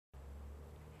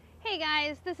Hey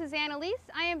guys, this is Annalise.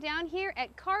 I am down here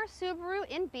at Car Subaru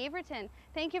in Beaverton.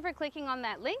 Thank you for clicking on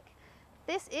that link.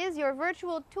 This is your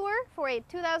virtual tour for a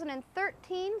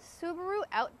 2013 Subaru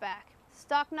Outback,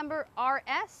 stock number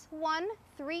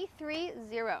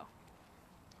RS1330.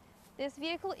 This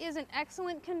vehicle is in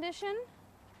excellent condition.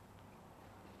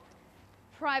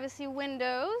 Privacy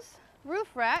windows,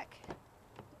 roof rack.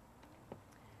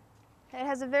 It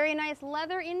has a very nice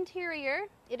leather interior.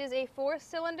 It is a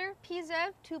 4-cylinder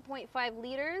PZEV, 2.5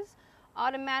 liters,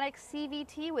 automatic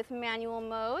CVT with manual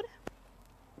mode.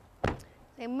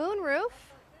 A moonroof.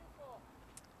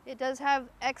 It does have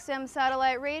XM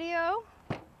satellite radio.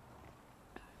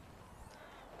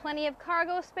 Plenty of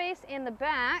cargo space in the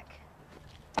back.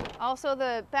 Also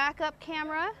the backup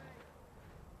camera.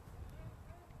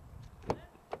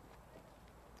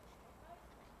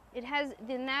 It has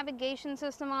the navigation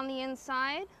system on the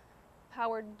inside,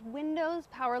 powered windows,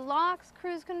 power locks,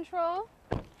 cruise control.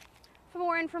 For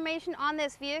more information on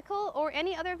this vehicle or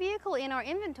any other vehicle in our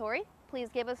inventory, please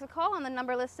give us a call on the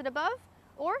number listed above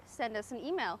or send us an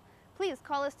email. Please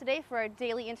call us today for our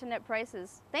daily internet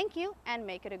prices. Thank you and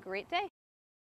make it a great day.